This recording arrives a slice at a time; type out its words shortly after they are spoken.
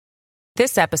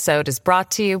This episode is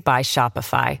brought to you by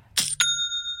Shopify.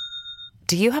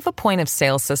 Do you have a point of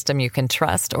sale system you can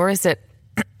trust, or is it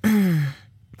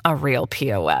a real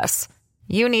POS?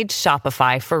 You need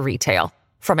Shopify for retail.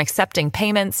 From accepting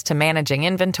payments to managing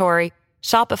inventory,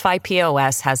 Shopify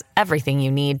POS has everything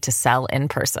you need to sell in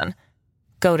person.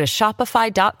 Go to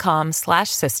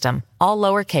shopify.com/system, all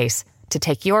lowercase, to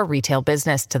take your retail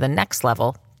business to the next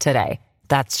level today.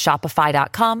 That's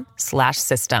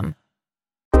shopify.com/system.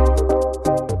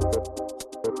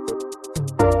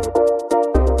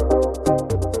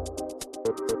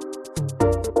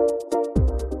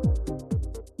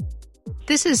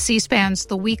 This is C-SPAN's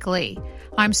The Weekly.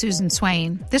 I'm Susan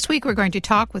Swain. This week we're going to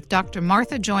talk with Dr.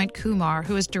 Martha Joint Kumar,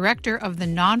 who is director of the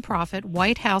nonprofit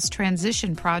White House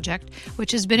Transition Project,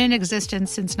 which has been in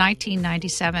existence since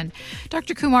 1997.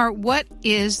 Dr. Kumar, what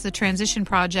is the Transition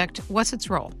Project? What's its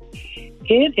role?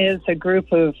 It is a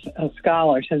group of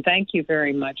scholars, and thank you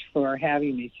very much for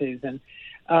having me, Susan.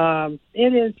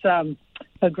 It is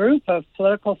a group of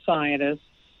political scientists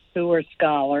who are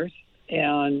scholars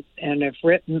and have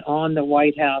written on the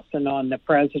White House and on the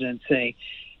presidency.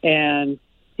 And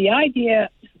the idea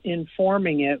in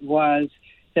forming it was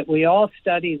that we all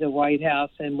study the White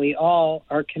House and we all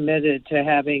are committed to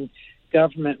having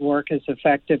government work as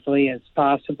effectively as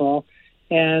possible,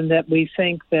 and that we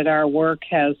think that our work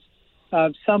has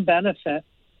some benefit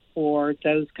for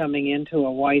those coming into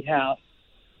a White House.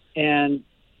 And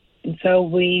so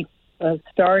we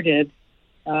started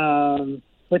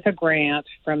with a grant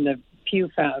from the Pew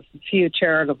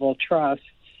Charitable Trust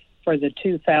for the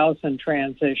 2000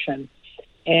 transition.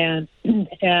 And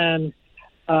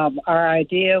our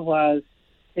idea was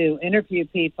to interview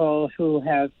people who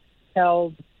have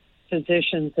held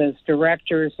positions as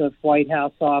directors of White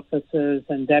House offices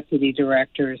and deputy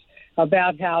directors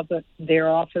about how their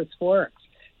office works.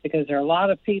 Because there are a lot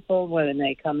of people, when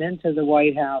they come into the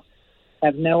White House,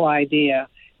 have no idea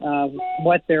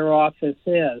what their office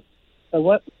is. So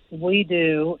what we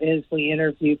do is we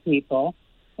interview people,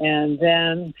 and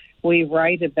then we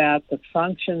write about the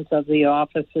functions of the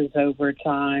offices over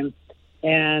time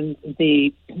and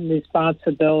the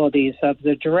responsibilities of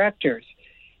the directors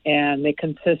and the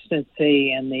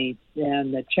consistency and the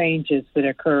changes that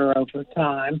occur over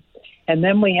time. And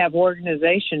then we have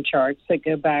organization charts that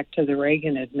go back to the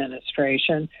Reagan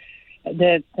administration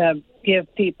that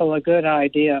give people a good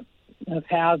idea of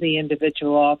how the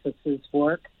individual offices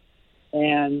work.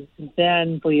 And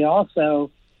then we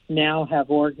also now have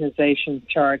organization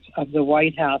charts of the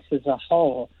White House as a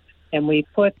whole. And we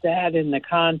put that in the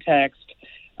context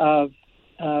of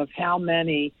how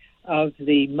many of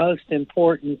the most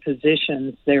important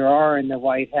positions there are in the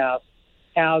White House,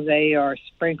 how they are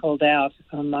sprinkled out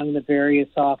among the various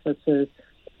offices.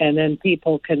 And then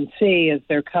people can see as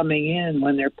they're coming in,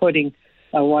 when they're putting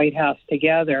a White House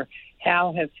together,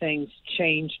 how have things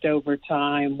changed over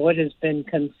time? What has been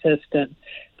consistent,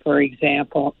 for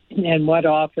example, and what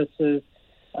offices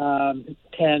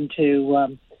tend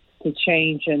to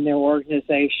change in their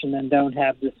organization and don't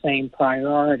have the same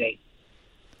priority?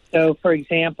 So, for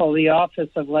example, the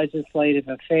Office of Legislative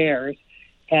Affairs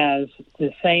has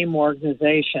the same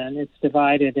organization. It's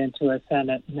divided into a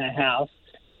Senate and a House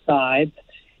sides,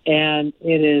 and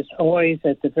it is always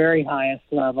at the very highest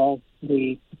level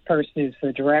the person who's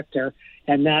the director,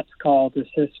 and that's called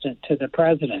assistant to the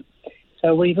president.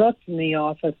 So we looked in the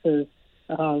offices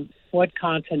what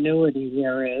continuity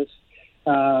there is.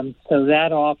 So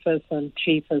that office and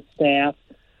chief of staff,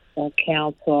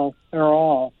 counsel are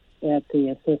all at the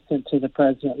assistant to the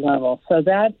president level. So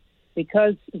that,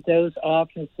 because those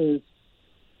offices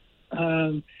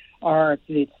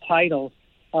its titles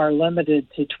are limited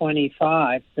to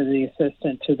 25 for the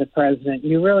assistant to the president,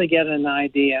 you really get an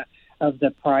idea of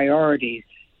the priorities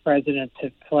presidents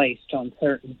have placed on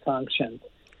certain functions.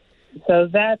 So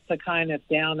that's the kind of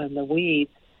down in the weeds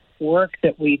work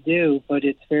that we do, but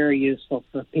it's very useful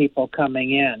for people coming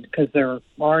in because there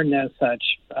are no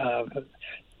such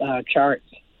charts.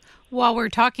 While we're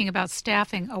talking about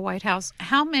staffing a White House,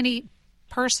 how many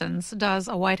persons does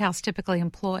a White House typically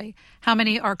employ? How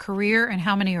many are career and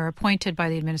how many are appointed by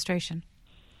the administration?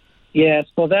 Yes,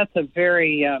 well, that's a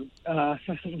very,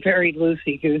 very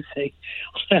loosey-goosey.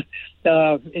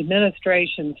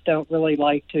 Administrations don't really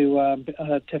like to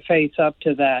face up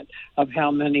to that of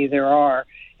how many there are.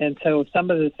 And so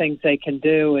some of the things they can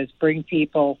do is bring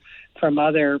people from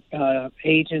other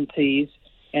agencies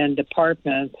and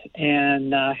departments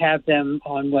and have them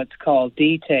on what's called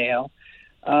detail.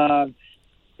 And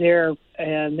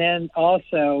then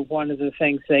also one of the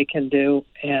things they can do,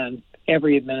 and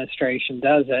every administration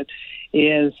does it,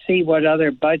 is see what other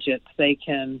budgets they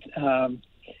can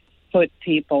put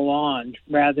people on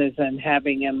rather than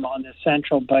having them on the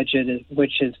central budget,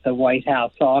 which is the White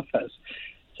House office.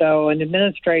 So an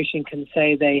administration can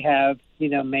say they have,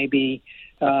 maybe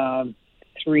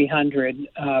 300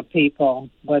 people,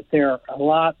 but there are a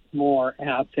lot more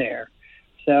out there.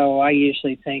 So I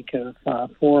usually think of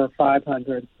 400 or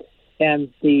 500.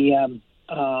 And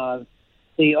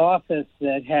the office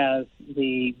that has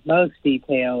the most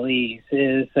detailees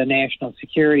is the National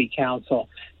Security Council,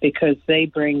 because they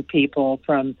bring people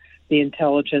from the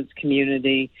intelligence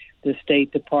community, the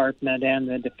State Department, and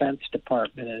the Defense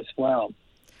Department as well.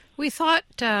 We thought,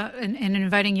 in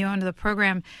inviting you onto the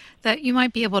program, that you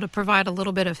might be able to provide a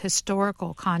little bit of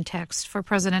historical context for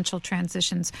presidential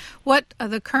transitions. What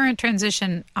the current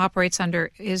transition operates under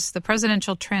is the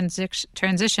Presidential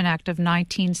Transition Act of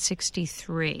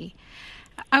 1963.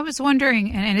 I was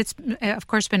wondering, and it's, of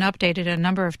course, been updated a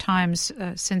number of times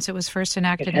since it was first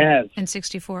enacted in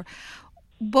 64.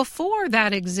 Before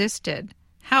that existed,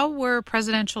 how were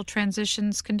presidential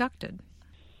transitions conducted?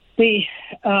 The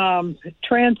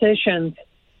transitions,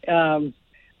 it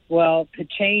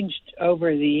changed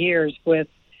over the years with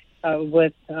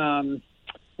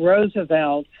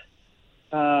Roosevelt's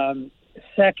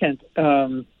second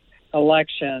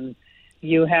election.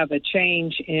 You have a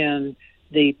change in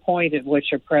the point at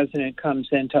which a president comes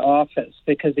into office,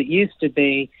 because it used to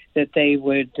be that they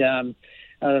would, an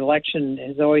election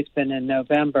has always been in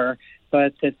November,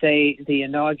 but that the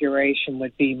inauguration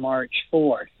would be March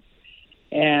 4th.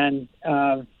 And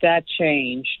that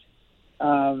changed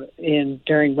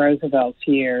during Roosevelt's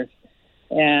years.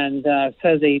 And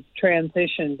so the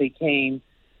transition became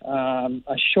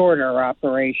a shorter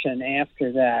operation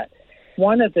after that.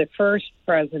 One of the first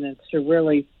presidents to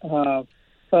really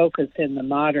focus in the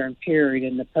modern period,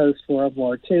 in the post-World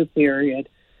War II period,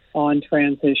 on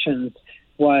transitions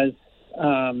was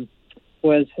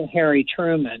Harry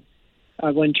Truman.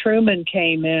 When Truman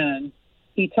came in,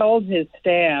 he told his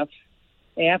staff,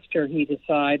 after he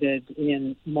decided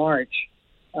in March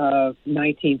of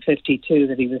 1952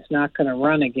 that he was not going to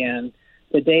run again,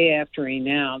 the day after he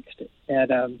announced at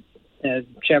a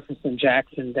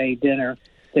Jefferson-Jackson Day dinner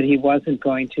that he wasn't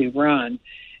going to run,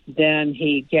 then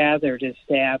he gathered his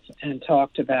staff and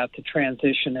talked about the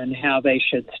transition and how they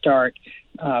should start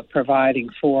providing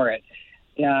for it,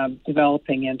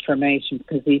 developing information,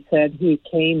 because he said he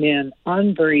came in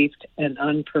unbriefed and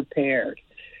unprepared.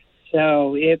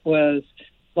 So it was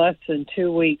less than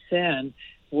 2 weeks in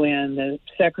when the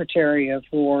Secretary of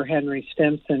War, Henry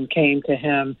Stimson, came to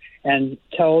him and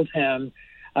told him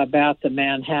about the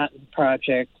Manhattan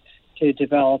Project to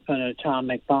develop an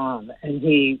atomic bomb, and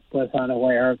he was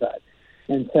unaware of it.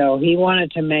 And so he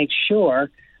wanted to make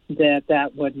sure that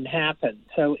that wouldn't happen.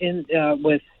 So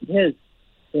with his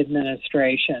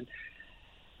administration,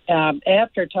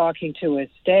 after talking to his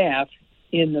staff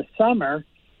in the summer,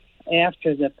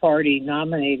 after the party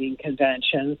nominating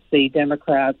conventions, the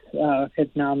Democrats had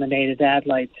nominated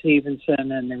Adlai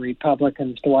Stevenson and the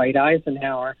Republicans Dwight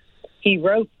Eisenhower. He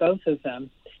wrote both of them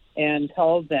and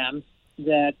told them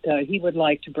that he would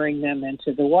like to bring them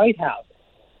into the White House.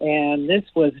 And this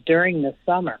was during the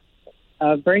summer.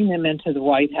 Bring them into the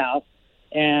White House,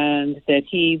 and that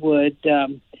he would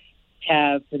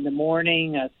have in the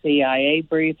morning a CIA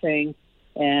briefing,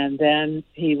 and then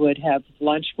he would have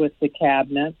lunch with the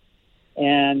cabinet.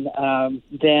 And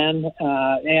then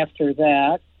after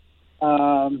that,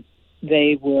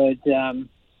 they would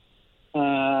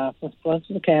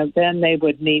then they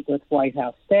would meet with White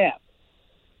House staff,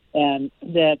 and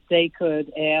that they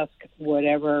could ask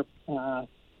whatever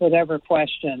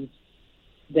questions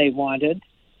they wanted.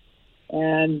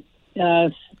 And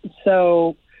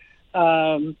so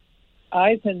Adlai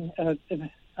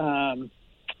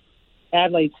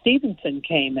Stevenson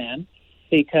came in,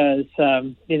 because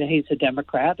he's a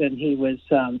Democrat, and he was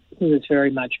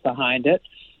very much behind it,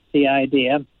 the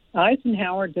idea.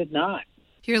 Eisenhower did not.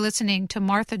 You're listening to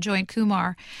Martha Joint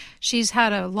Kumar. She's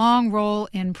had a long role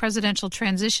in presidential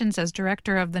transitions as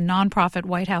director of the nonprofit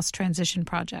White House Transition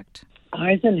Project.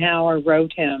 Eisenhower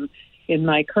wrote him, "In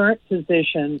my current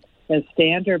position as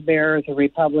standard bearer of the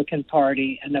Republican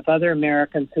Party and of other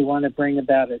Americans who want to bring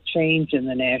about a change in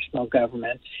the national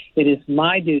government, it is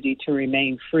my duty to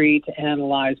remain free to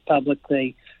analyze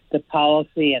publicly the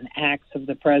policy and acts of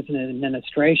the President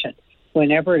administration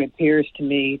whenever it appears to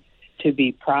me to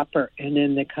be proper and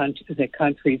in the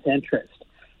country's interest.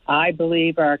 I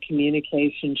believe our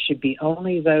communications should be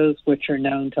only those which are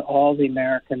known to all the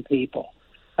American people.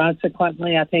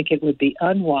 Consequently, I think it would be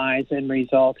unwise and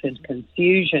result in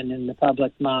confusion in the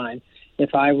public mind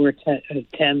if I were to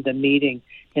attend the meeting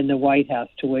in the White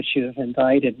House to which you have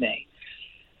invited me."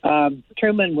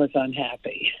 Truman was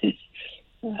unhappy.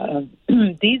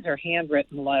 these are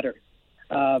handwritten letters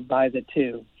by the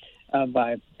two,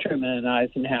 by Truman and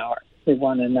Eisenhower to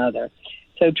one another.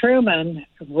 So Truman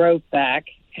wrote back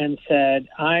and said,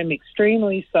 "I'm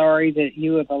extremely sorry that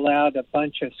you have allowed a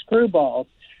bunch of screwballs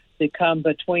to come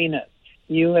between us.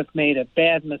 You have made a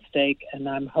bad mistake, and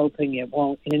I'm hoping it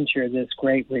won't injure this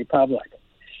great republic."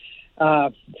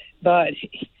 But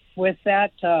with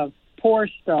that poor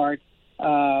start,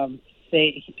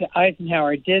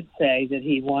 Eisenhower did say that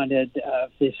he wanted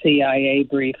the CIA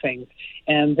briefings,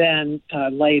 and then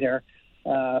later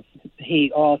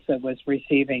he also was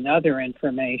receiving other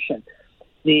information.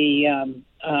 The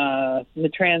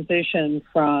transition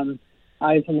from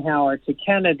Eisenhower to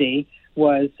Kennedy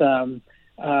was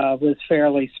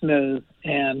fairly smooth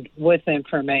and with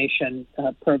information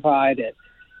provided.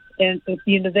 And,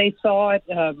 they saw it,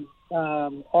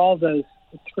 all those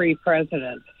three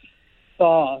presidents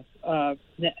saw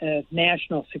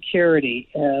national security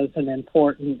as an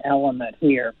important element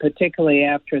here, particularly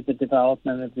after the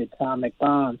development of the atomic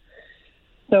bomb.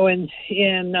 So in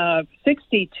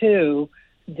 62,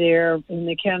 there in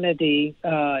the Kennedy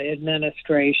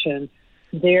administration,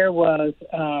 there was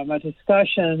a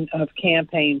discussion of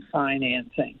campaign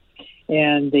financing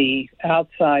and the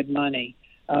outside money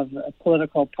of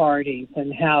political parties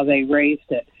and how they raised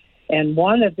it. And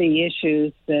one of the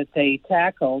issues that they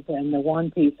tackled, and the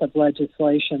one piece of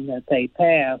legislation that they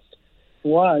passed,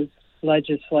 was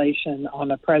legislation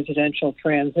on a presidential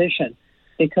transition,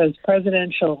 because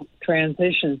presidential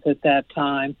transitions at that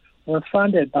time were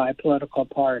funded by political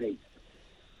parties.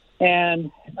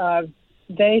 And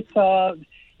they saw,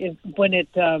 when it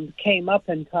came up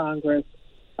in Congress,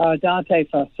 Dante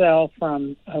Fascell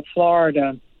from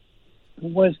Florida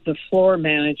was the floor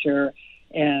manager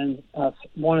and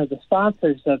one of the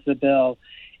sponsors of the bill,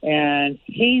 and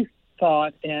he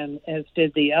thought, and as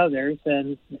did the others,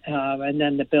 and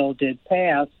then the bill did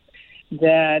pass,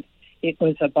 that it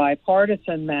was a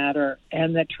bipartisan matter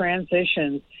and that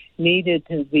transitions needed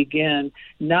to begin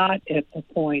not at the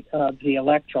point of the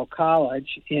Electoral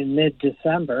College in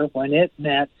mid-December when it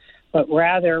met, but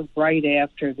rather right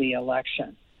after the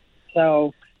election.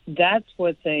 So that's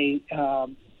what they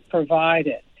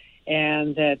provided,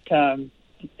 and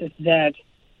that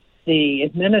the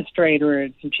administrator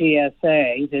at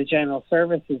GSA, the General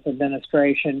Services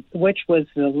Administration, which was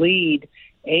the lead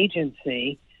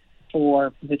agency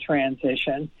for the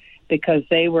transition, because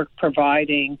they were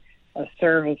providing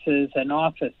services and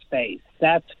office space.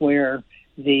 That's where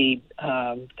the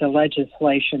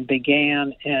legislation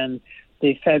began and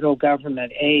the federal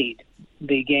government aid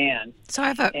began. So I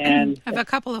have a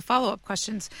couple of follow-up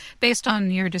questions based on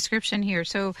your description here.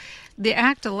 So the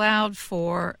act allowed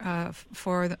for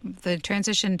the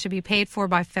transition to be paid for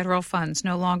by federal funds,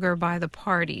 no longer by the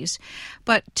parties.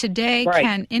 But today, right.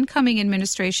 Can incoming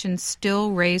administrations still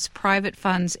raise private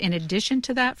funds in addition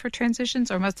to that for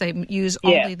transitions, or must they use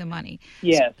only the money?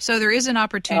 Yes. So there is an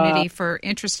opportunity for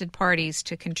interested parties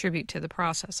to contribute to the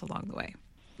process along the way.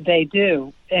 They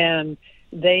do, and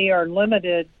they are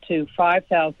limited to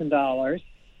 $5,000,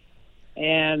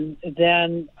 and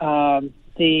then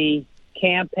the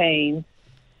campaigns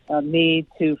need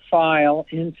to file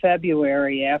in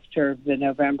February after the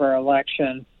November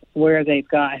election where they've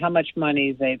got, how much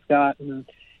money they've gotten,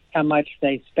 how much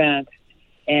they spent,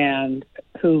 and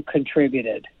who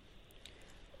contributed.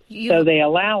 So they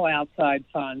allow outside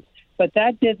funds, but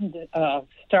that didn't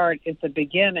start at the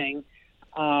beginning.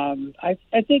 I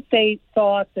think they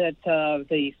thought that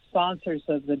the sponsors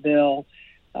of the bill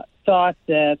thought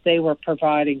that they were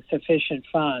providing sufficient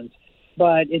funds,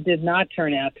 but it did not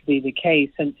turn out to be the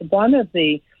case. And one of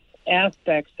the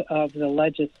aspects of the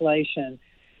legislation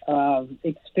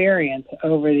experience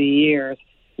over the years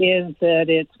is that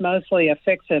it's mostly a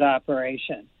fix-it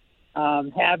operation.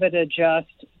 Have it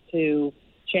adjust to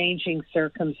changing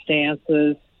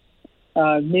circumstances,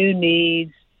 new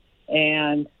needs,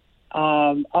 and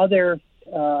other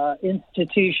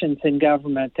institutions in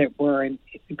government that were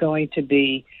going to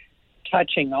be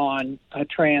touching on a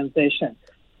transition.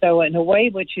 So in a way,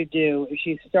 what you do is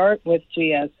you start with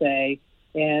GSA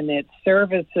and its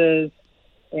services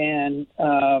and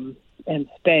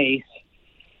space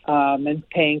and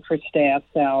paying for staff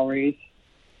salaries,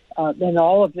 and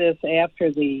all of this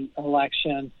after the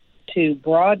election, to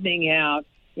broadening out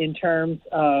in terms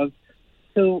of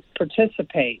who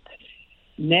participates.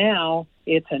 Now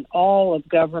it's an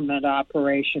all-of-government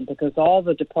operation because all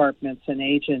the departments and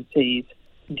agencies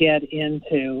get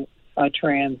into a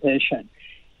transition.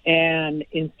 And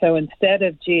so instead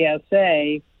of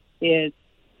GSA,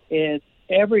 it's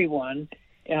everyone,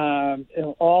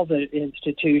 all the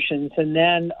institutions, and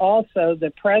then also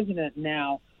the president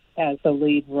now has a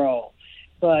lead role.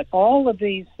 But all of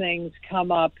these things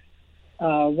come up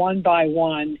one by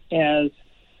one as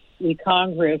the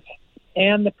Congress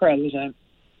and the president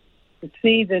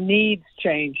see the needs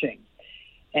changing.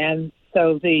 And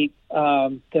so the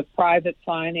private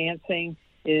financing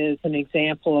is an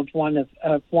example of one of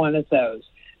those,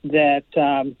 that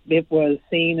it was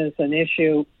seen as an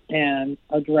issue and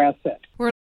address it.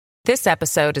 This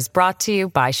episode is brought to you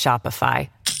by Shopify.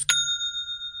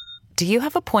 Do you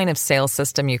have a point of sale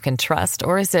system you can trust,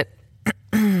 or is it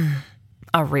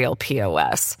a real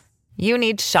POS? You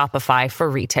need Shopify for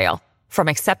retail. From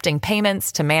accepting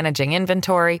payments to managing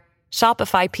inventory,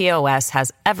 Shopify POS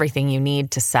has everything you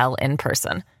need to sell in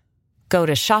person. Go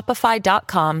to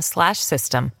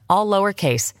shopify.com/system, all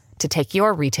lowercase, to take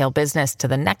your retail business to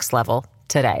the next level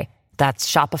today.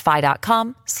 That's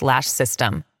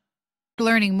shopify.com/system.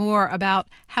 Learning more about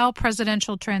how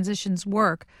presidential transitions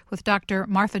work with Dr.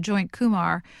 Martha Joint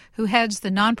Kumar, who heads the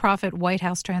nonprofit White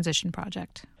House Transition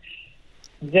Project.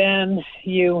 Then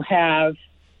you have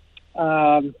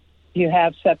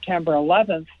September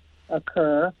 11th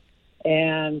occur,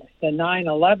 and the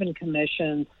 9/11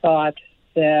 Commission thought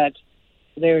that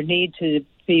there need to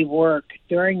be work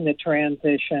during the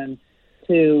transition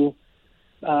to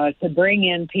bring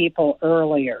in people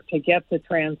earlier, to get the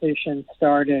transition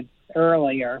started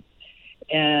earlier.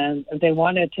 And they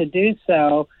wanted to do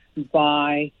so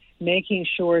by making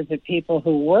sure that people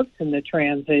who worked in the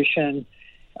transition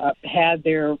had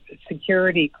their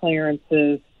security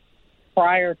clearances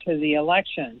prior to the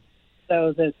election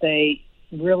so that they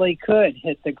really could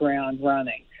hit the ground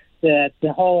running, that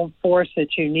the whole force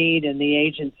that you need in the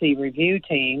agency review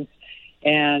teams,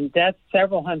 and that's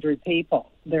several hundred people.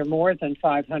 There are more than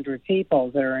 500 people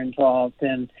that are involved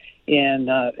in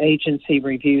agency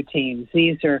review teams.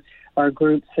 These are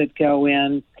groups that go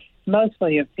in,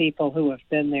 mostly of people who have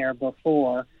been there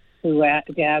before, who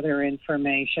gather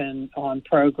information on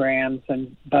programs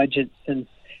and budgets and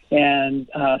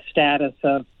status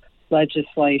of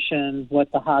legislation,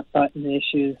 what the hot button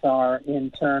issues are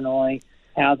internally,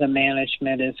 how the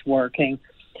management is working.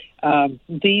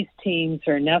 These teams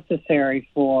are necessary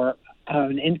for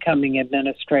an incoming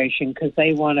administration because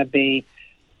they want to be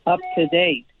up to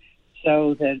date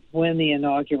so that when the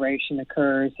inauguration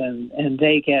occurs and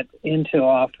they get into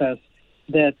office,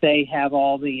 that they have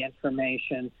all the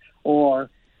information or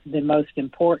the most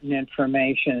important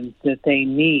information that they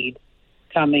need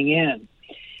coming in.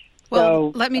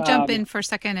 Well, let me jump in for a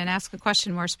second and ask a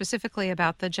question more specifically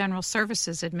about the General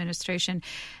Services Administration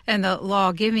and the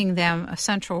law giving them a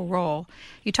central role.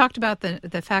 You talked about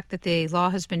the fact that the law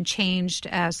has been changed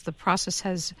as the process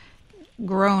has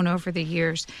grown over the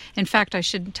years. In fact, I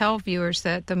should tell viewers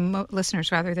that listeners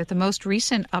that the most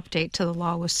recent update to the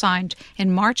law was signed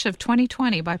in March of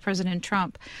 2020 by President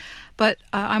Trump. But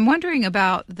I'm wondering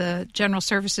about the General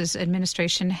Services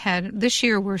Administration head. This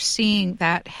year, we're seeing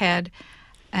that head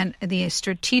and the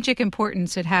strategic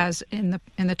importance it has in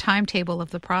the timetable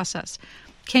of the process.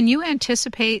 Can you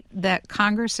anticipate that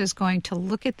Congress is going to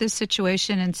look at this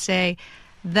situation and say,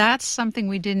 that's something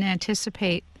we didn't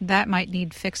anticipate, that might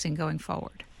need fixing going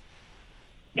forward?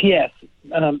 Yes,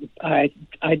 I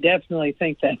definitely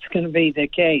think that's going to be the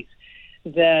case.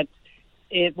 That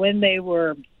when they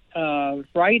were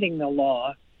writing the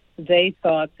law, they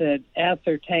thought that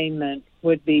ascertainment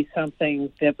would be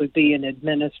something that would be an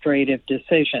administrative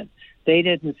decision. They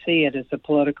didn't see it as a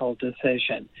political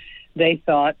decision. They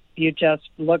thought you just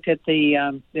look at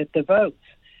the votes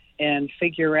and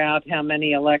figure out how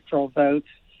many electoral votes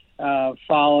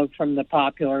followed from the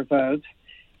popular votes,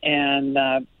 and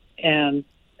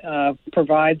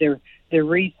provide their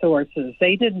resources.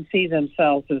 They didn't see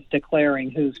themselves as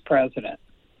declaring who's president.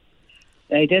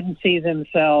 They didn't see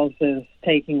themselves as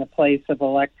taking the place of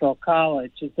Electoral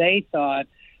College. They thought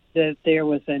that there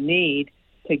was a need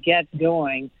to get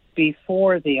going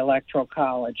before the Electoral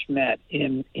College met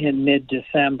in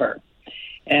mid-December.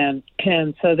 And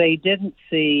so they didn't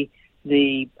see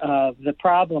the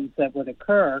problems that would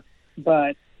occur.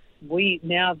 But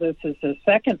this is the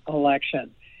second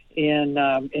election in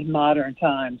modern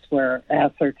times where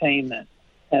ascertainment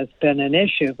has been an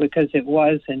issue, because it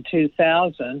was in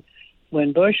 2000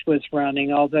 when Bush was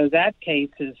running, although that case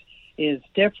is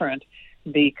different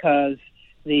because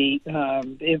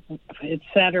it's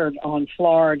centered on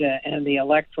Florida and the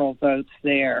electoral votes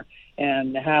there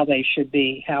and how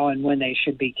and when they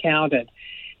should be counted.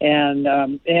 And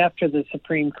after the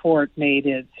Supreme Court made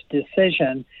its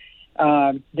decision,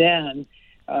 then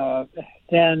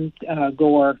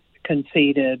Gore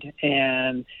conceded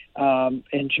and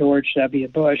George W.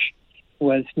 Bush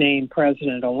was named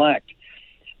president-elect.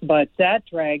 But that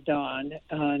dragged on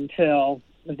until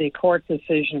the court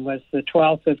decision was the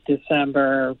 12th of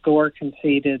December. Gore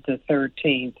conceded the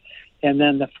 13th. And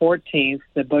then the 14th,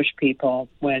 the Bush people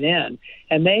went in.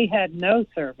 And they had no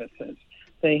services.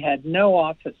 They had no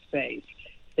office space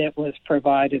that was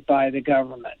provided by the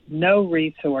government, no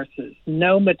resources,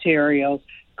 no materials,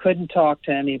 couldn't talk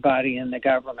to anybody in the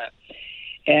government.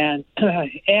 And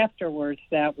afterwards,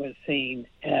 that was seen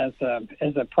as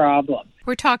a problem.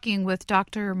 We're talking with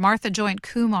Dr. Martha Joint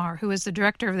Kumar, who is the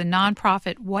director of the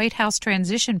nonprofit White House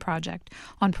Transition Project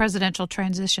on presidential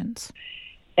transitions.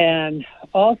 And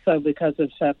also because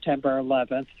of September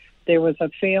 11th, there was a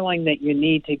feeling that you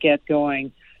need to get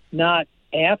going not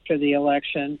after the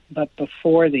election, but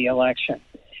before the election.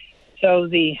 So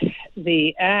the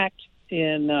act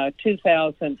in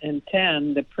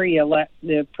 2010, the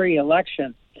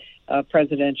pre-election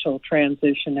Presidential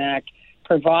Transition Act,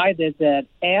 provided that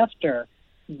after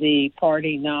the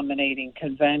party nominating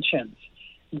conventions,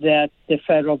 that the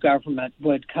federal government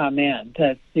would come in,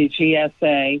 that the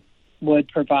GSA would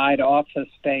provide office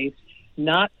space,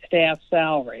 not staff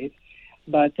salaries,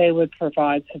 but they would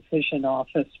provide sufficient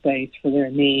office space for their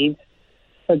needs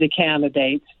for the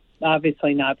candidates,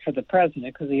 obviously not for the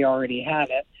president because he already had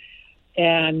it.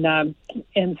 And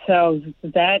so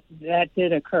that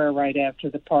did occur right after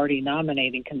the party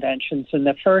nominating conventions. And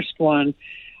the first one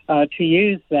to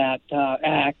use that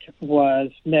act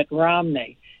was Mitt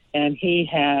Romney, and he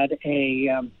had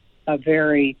a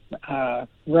very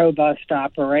robust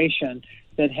operation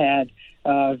that had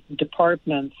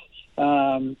departments.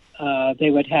 They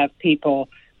would have people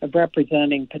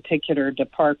representing particular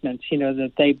departments,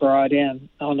 that they brought in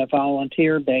on a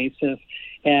volunteer basis.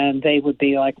 And they would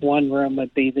be like, one room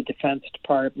would be the Defense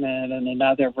Department and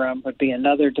another room would be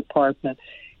another department.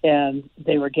 And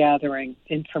they were gathering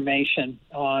information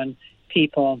on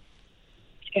people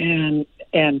and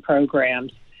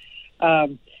programs.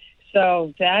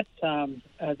 So that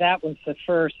was the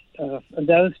first of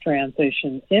those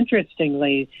transitions.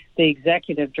 Interestingly, the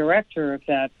executive director of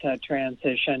that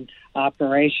transition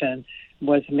operation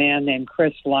was a man named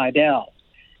Chris Liddell.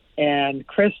 And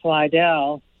Chris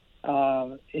Liddell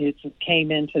it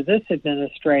came into this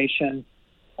administration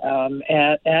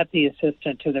at the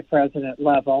assistant to the president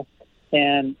level,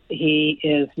 and he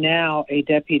is now a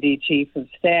deputy chief of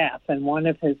staff. And one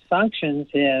of his functions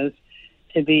is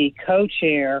to be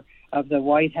co-chair of the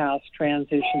White House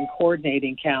Transition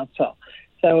Coordinating Council.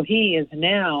 So he is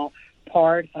now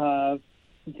part of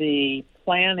the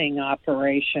planning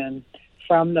operation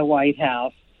from the White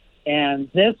House, and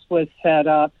this was set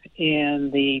up in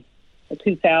the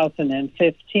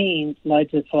 2015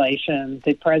 legislation,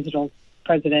 the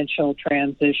Presidential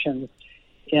Transition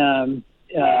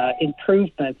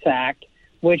Improvements Act,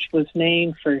 which was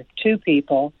named for two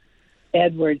people,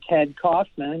 Edward Ted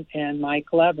Kaufman and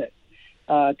Mike Leavitt.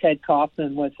 Ted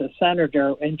Kaufman was a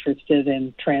senator interested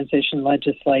in transition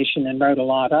legislation and wrote a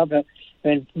lot of it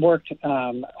and worked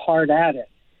hard at it.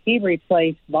 He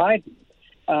replaced Biden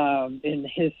in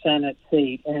his Senate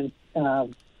seat, and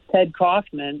Ted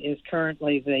Kaufman is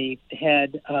currently the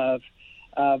head of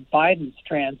Biden's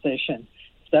transition.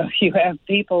 So you have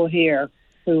people here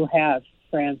who have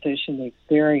transition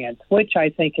experience, which I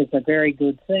think is a very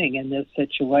good thing in this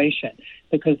situation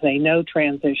because they know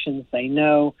transitions, they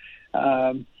know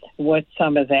what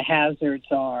some of the hazards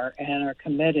are, and are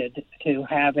committed to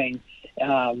having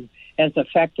as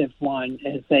effective one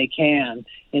as they can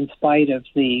in spite of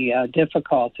the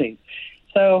difficulties.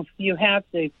 So you have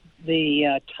the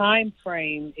time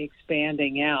frame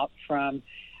expanding out from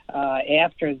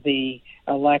after the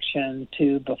election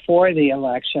to before the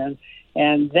election,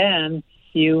 and then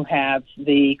you have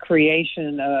the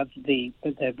creation of the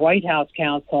White House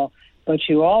Council, but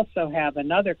you also have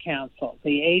another council,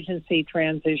 the Agency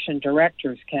Transition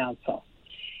Directors Council.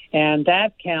 And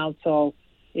that council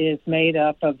is made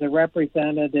up of the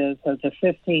representatives of the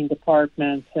 15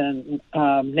 departments and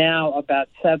now about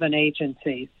 7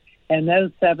 agencies. And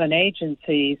those 7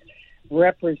 agencies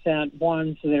represent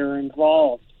ones that are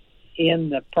involved in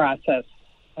the process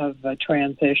of a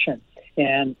transition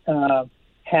and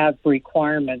have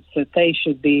requirements that they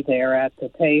should be there at the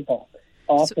table.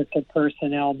 Office of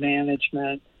Personnel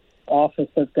Management, Office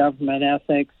of Government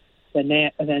Ethics, the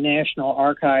National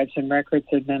Archives and Records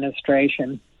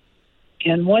Administration.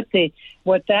 And what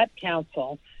that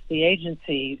council, the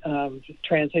Agency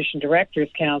Transition Directors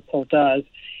Council, does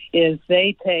is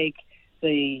they take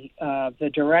the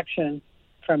direction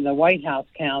from the White House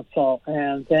Council,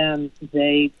 and then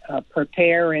they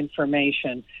prepare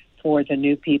information for the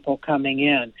new people coming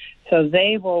in. So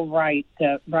they will write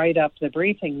up the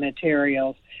briefing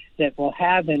materials that will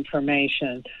have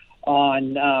information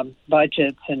on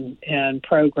budgets and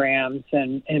programs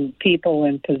and people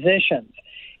in positions.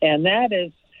 And that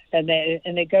is, and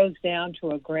it goes down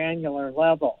to a granular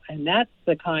level. And that's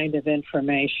the kind of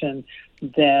information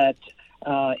that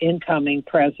incoming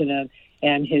president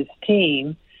and his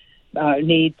team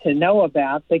need to know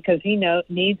about, because he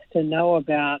needs to know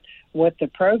about what the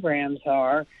programs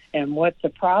are and what the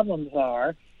problems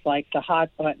are, like the hot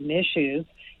button issues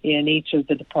in each of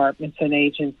the departments and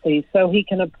agencies, so he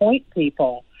can appoint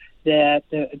people that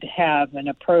have an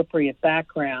appropriate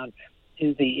background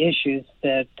to the issues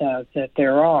that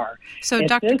there are. So, at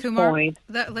Dr. Kumar, point,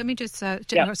 let me just,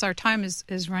 our time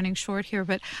is running short here,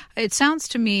 but it sounds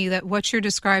to me that what you're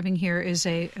describing here is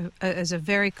a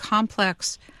very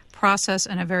complex process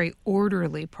and a very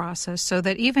orderly process, so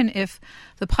that even if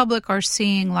the public are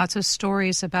seeing lots of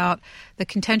stories about the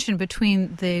contention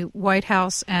between the White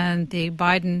House and the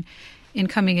Biden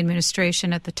incoming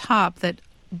administration at the top, that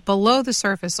below the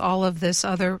surface all of this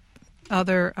other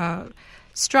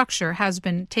structure has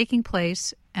been taking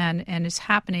place and is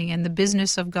happening, and the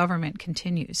business of government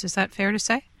continues. Is that fair to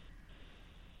say?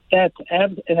 That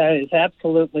is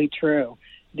absolutely true.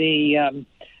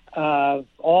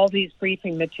 All these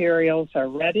briefing materials are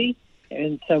ready,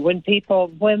 and so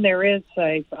when there is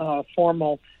a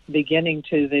formal beginning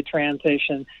to the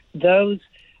transition, those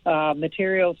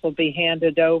materials will be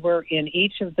handed over. In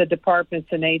each of the departments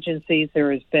and agencies,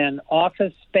 there has been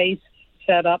office space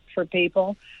set up for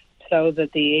people so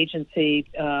that the agency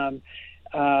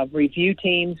review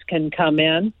teams can come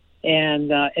in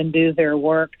and do their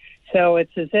work. So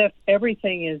it's as if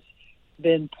everything has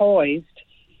been poised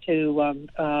to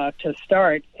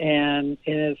start and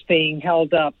is being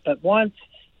held up. But once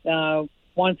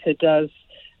it does,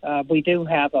 we do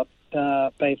have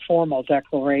a formal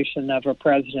declaration of a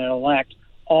president-elect.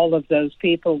 All of those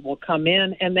people will come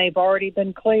in, and they've already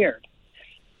been cleared.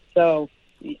 So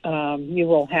you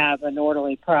will have an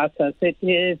orderly process. It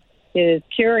is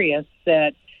curious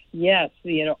that, yes,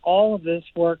 all of this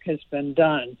work has been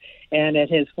done, and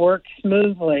it has worked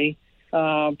smoothly,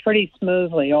 pretty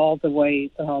smoothly all the way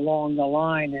along the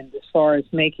line, and as far as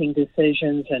making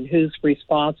decisions and who's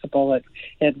responsible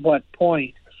at what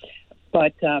point.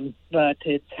 But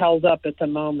it's held up at the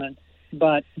moment,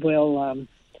 but will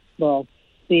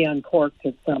be uncorked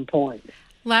at some point.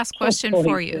 Last question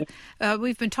for you.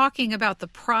 We've been talking about the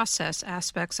process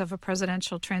aspects of a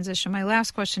presidential transition. My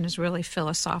last question is really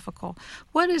philosophical.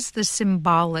 What is the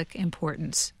symbolic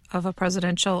importance of a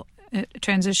presidential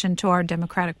transition to our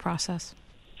democratic process?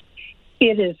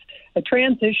 A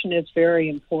transition is very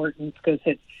important because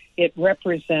it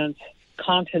represents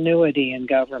continuity in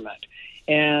government,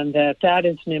 and that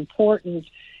is an important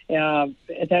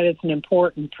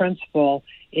principle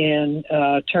in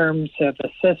terms of a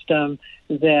system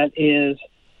that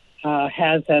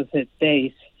has as its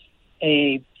base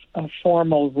a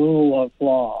formal rule of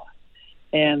law.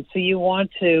 And so you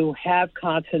want to have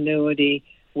continuity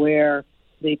where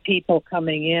the people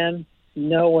coming in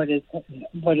know what has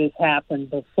happened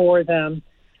before them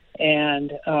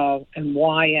and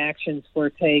why actions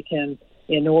were taken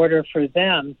in order for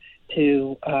them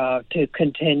to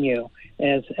continue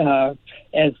as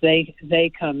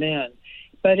they come in.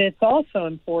 But it's also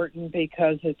important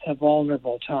because it's a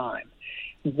vulnerable time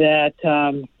that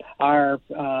our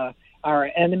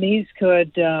enemies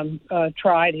could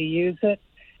try to use it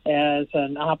as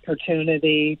an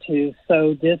opportunity to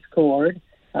sow discord,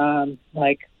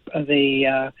 like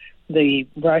the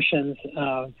Russians'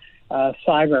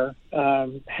 cyber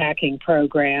hacking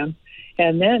program.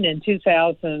 And then in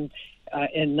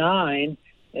 2009,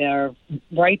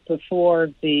 right before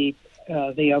the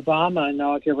Obama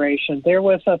inauguration, there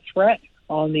was a threat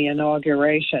on the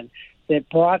inauguration that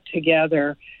brought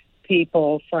together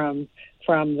people from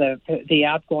the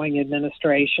outgoing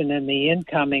administration and the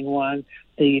incoming one,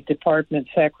 the department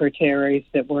secretaries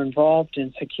that were involved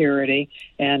in security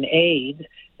and aides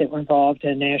that were involved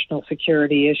in national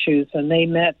security issues, and they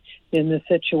met in the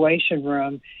Situation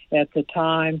Room at the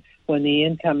time when the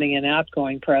incoming and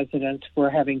outgoing presidents were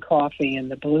having coffee in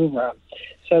the Blue Room.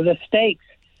 So the stakes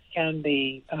can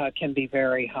be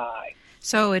very high.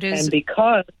 So it is. And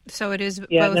because so it is.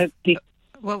 Yeah. Both,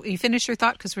 well, you finish your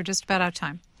thought because we're just about out of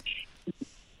time.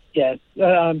 Yes.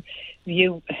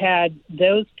 You had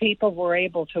those people were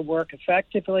able to work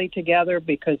effectively together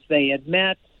because they had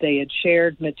met, they had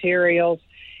shared materials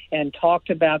and talked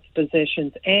about the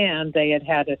positions, and they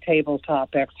had a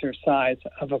tabletop exercise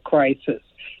of a crisis.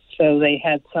 So they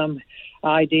had some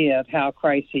idea of how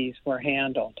crises were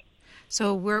handled.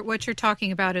 So what you're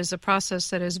talking about is a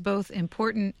process that is both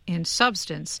important in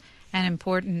substance and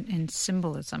important in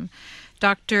symbolism.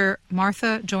 Dr.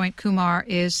 Martha Joint-Kumar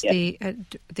is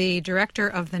the director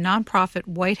of the nonprofit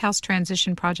White House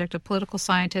Transition Project, a political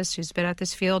scientist who's been at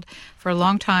this field for a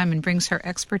long time and brings her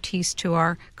expertise to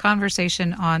our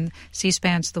conversation on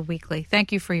C-SPAN's The Weekly.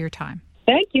 Thank you for your time.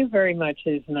 Thank you very much,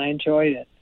 Susan. I enjoyed it.